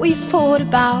know what we thought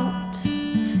about.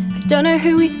 I don't know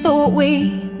who we thought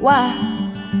we were.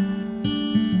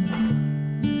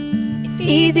 It's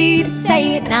easy to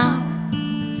say it now,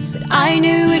 but I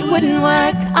knew it wouldn't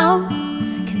work out.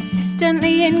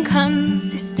 Consistently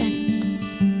inconsistent.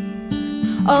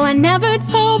 Oh, I never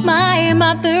told my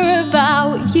mother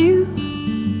about you.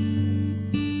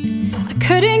 I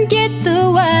couldn't get the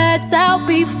words out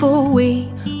before we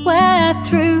were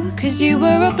through, 'cause you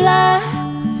were a blur,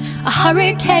 a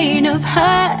hurricane of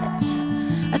hurt,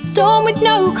 a storm with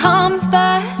no calm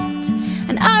first,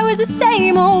 and I was the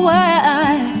same or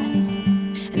worse.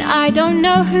 And I don't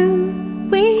know who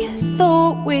we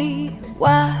thought we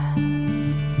were.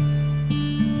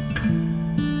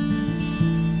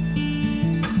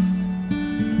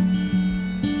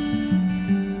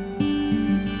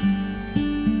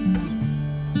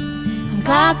 I'm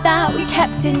glad that we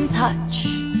kept in touch.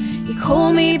 You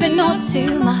call me but not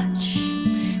too much.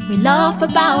 We laugh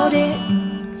about it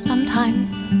sometimes.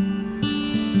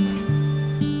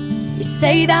 You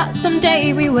say that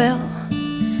someday we will.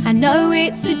 I know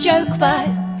it's a joke,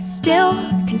 but still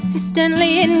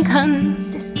consistently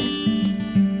inconsistent.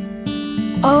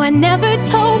 Oh, I never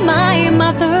told my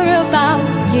mother about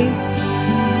you.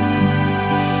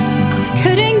 I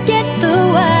couldn't get the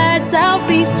words out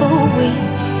before we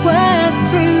were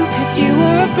through, 'cause you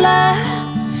were a blur,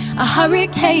 a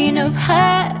hurricane of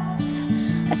hurt,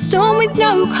 a storm with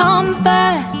no calm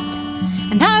first,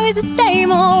 and I was the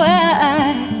same or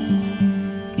worse.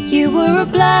 You were a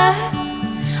blur,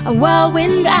 a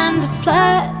whirlwind and a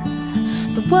flirt,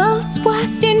 the world's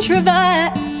worst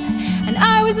introvert, and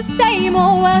I was the same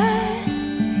or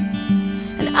worse.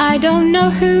 And I don't know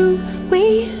who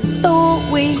we thought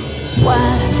we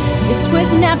were. This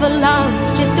was never love,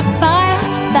 just a fire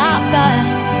that burned.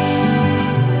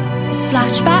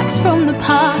 Flashbacks from the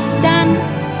past and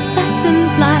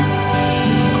lessons learned.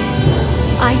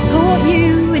 I taught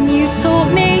you and you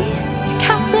taught me, a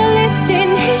catalyst in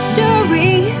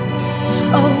history.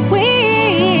 Oh, we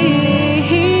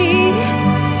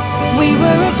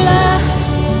were a blur,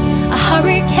 a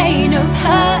hurricane of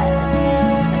hurt,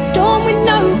 a storm with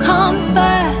no calm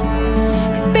first,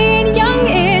 'cause being young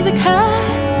is a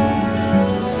curse.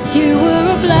 You were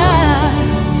a blur,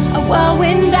 a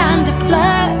whirlwind and a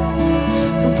flirt,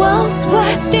 the world's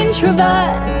worst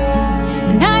introvert,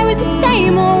 and I was the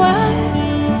same or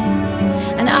worse.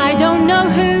 And I don't know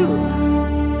who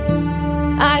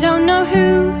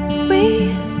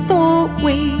we thought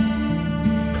we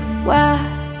were.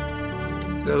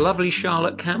 The lovely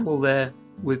Charlotte Campbell there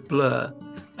with Blur,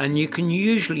 and you can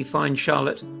usually find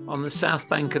Charlotte on the south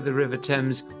bank of the River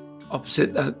Thames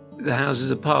opposite the Houses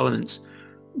of Parliament,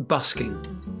 busking.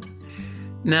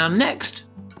 Now next,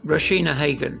 Rashina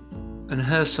Hagan and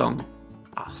her song,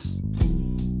 Us.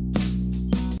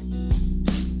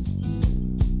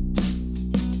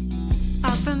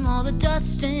 Out from all the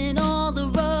dust and all the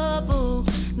rubble,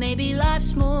 maybe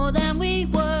life's more than we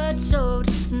were told,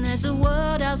 and there's a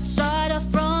world outside our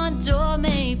front door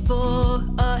made for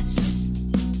us.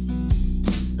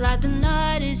 Like the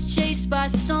night is chased by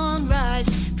sunrise,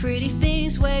 pretty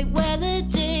things wait where the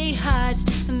day hides,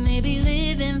 and maybe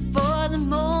living for the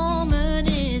moment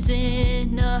is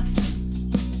enough.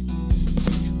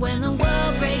 When the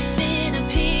world breaks into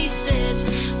pieces,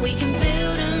 we can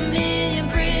build a million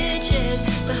bridges,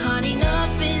 but honey,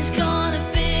 nothing's gonna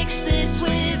fix this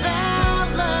without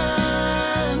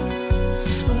love.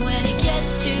 When it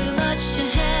gets too much to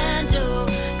handle,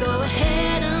 go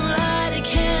ahead and light a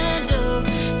candle.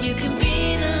 You can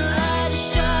be the light to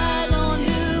shine on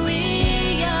who we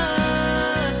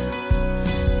are,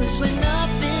 'cause when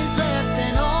nothing's left,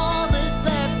 then all that's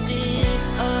left is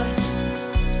us.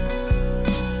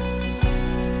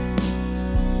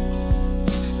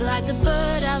 Like the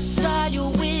bird outside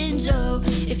your window,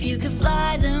 if you could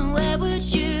fly, then where would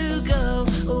you go?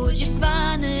 Or would you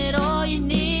find that all you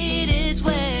need is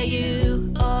where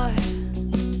you are?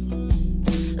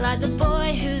 Like the boy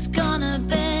who's gonna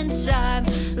bend time,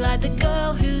 like the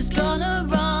girl who's gonna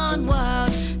run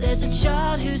wild, there's a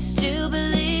child who still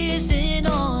believes in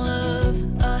all of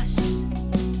us.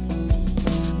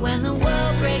 When the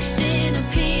world breaks into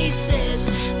pieces,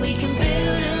 we can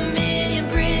build a million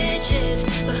bridges,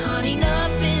 but honey,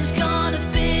 nothing's gonna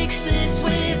fix this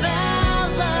without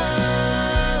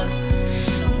love.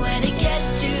 When it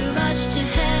gets too much to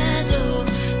handle,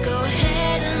 go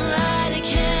ahead and light a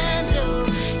candle.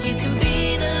 You can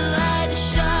be the light to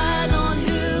shine on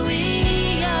who we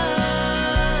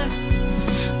are.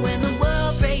 When the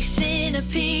world breaks into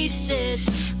pieces,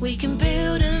 we can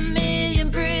build a million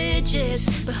bridges,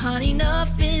 but honey,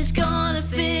 nothing's gonna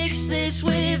fix this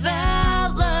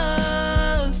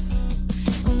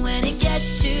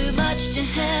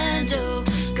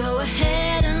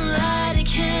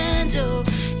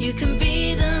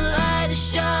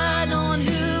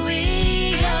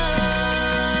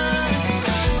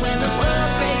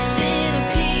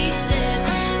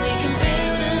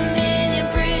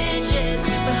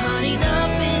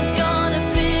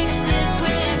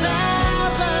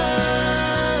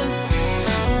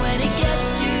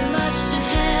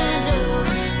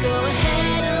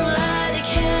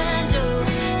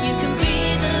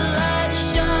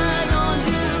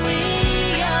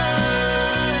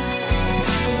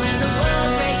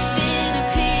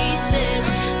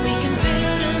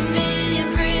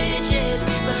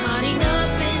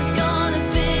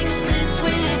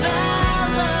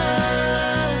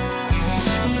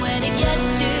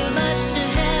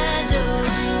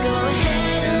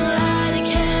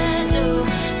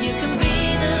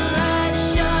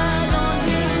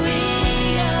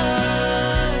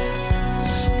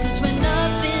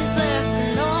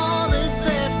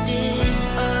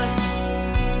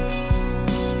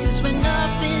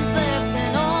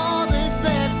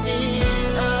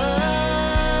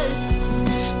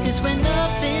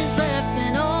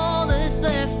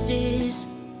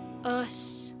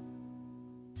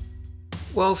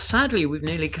Well, sadly, we've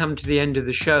nearly come to the end of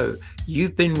the show.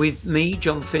 You've been with me,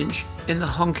 John Finch, in the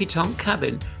Honky Tonk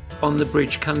Cabin on the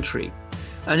Bridge Country.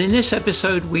 And in this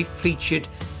episode, we've featured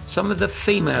some of the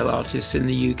female artists in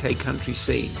the UK country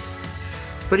scene.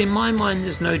 But in my mind,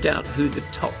 there's no doubt who the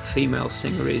top female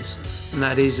singer is, and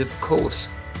that is, of course,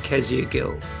 Kezia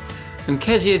Gill. And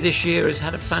Kezia this year has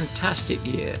had a fantastic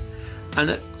year, and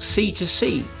at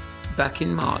C2C, back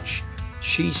in March,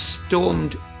 she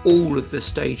stormed all of the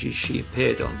stages she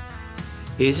appeared on.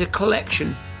 Here's a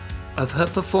collection of her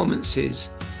performances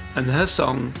and her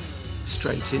song,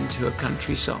 Straight Into a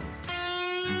Country Song.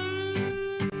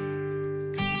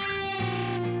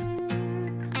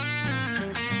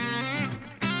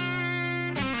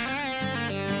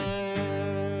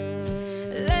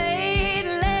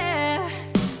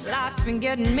 Been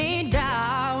getting me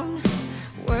down,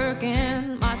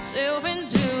 working myself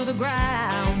into the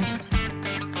ground.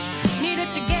 Needed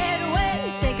to get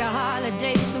away, take a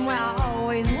holiday somewhere I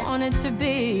always wanted to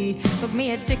be. Booked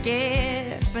me a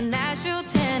ticket for Nashville,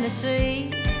 Tennessee.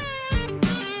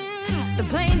 The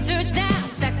plane touched down,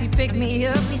 taxi picked me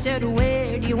up. He said,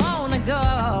 where do you wanna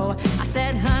go? I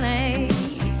said, honey,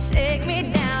 take me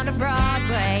down to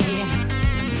Broadway.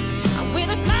 With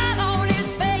a smile on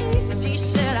his face, he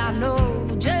said, I know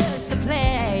just the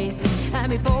place.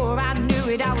 And before I knew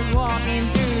it, I was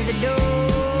walking through the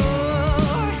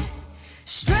door,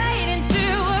 straight into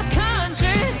a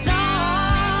country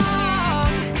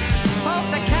song.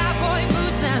 Folks are cowboy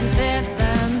boots and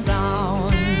Stetsons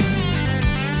on,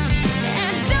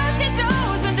 and dusty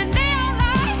doors under neon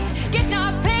lights,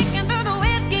 guitars picking through the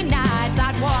whiskey nights.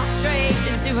 I'd walk straight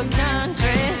into a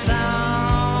country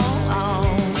song.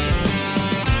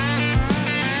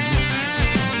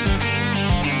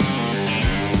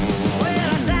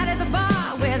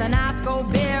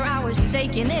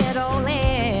 Taking it all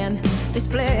in, this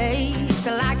place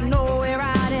like nowhere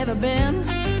I'd ever been.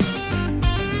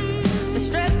 The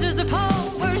stresses of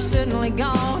home were suddenly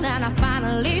gone, and I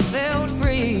finally felt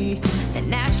free. The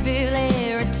Nashville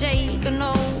air had taken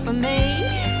over me.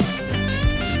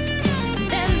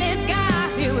 Then this guy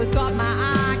who had caught my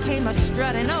eye came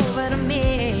a-strutting over to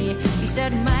me. He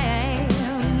said, man,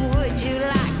 would you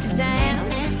like to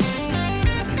dance?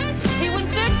 He was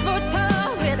 6 foot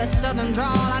tall with a southern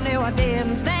drawl. I knew I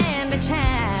didn't stand a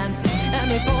chance, and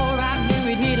before I knew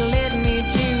it, he'd led me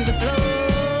to the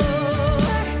floor,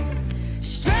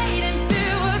 straight into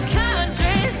a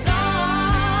country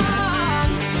song.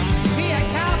 He had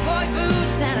cowboy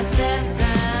boots and a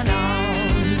Stetson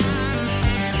on,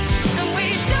 and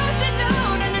we dusted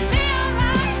down in the neon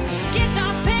lights,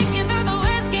 guitars picking through the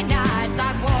whiskey nights.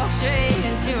 I'd walk straight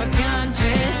into a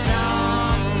country song.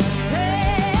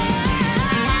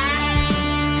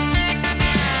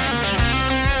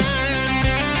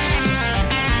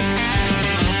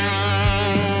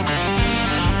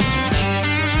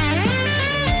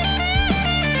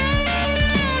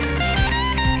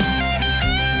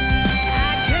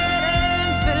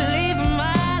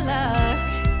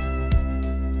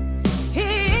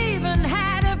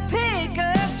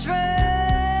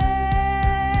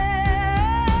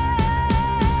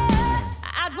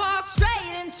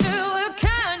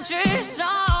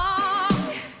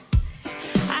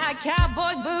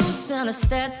 Cowboy boots and a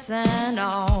Stetson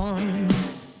on, and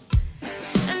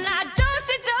I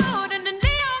dusted down in the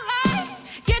neon lights,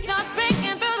 guitars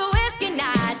picking through the whiskey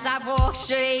nights. I walked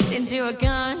straight into a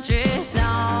country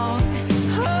song.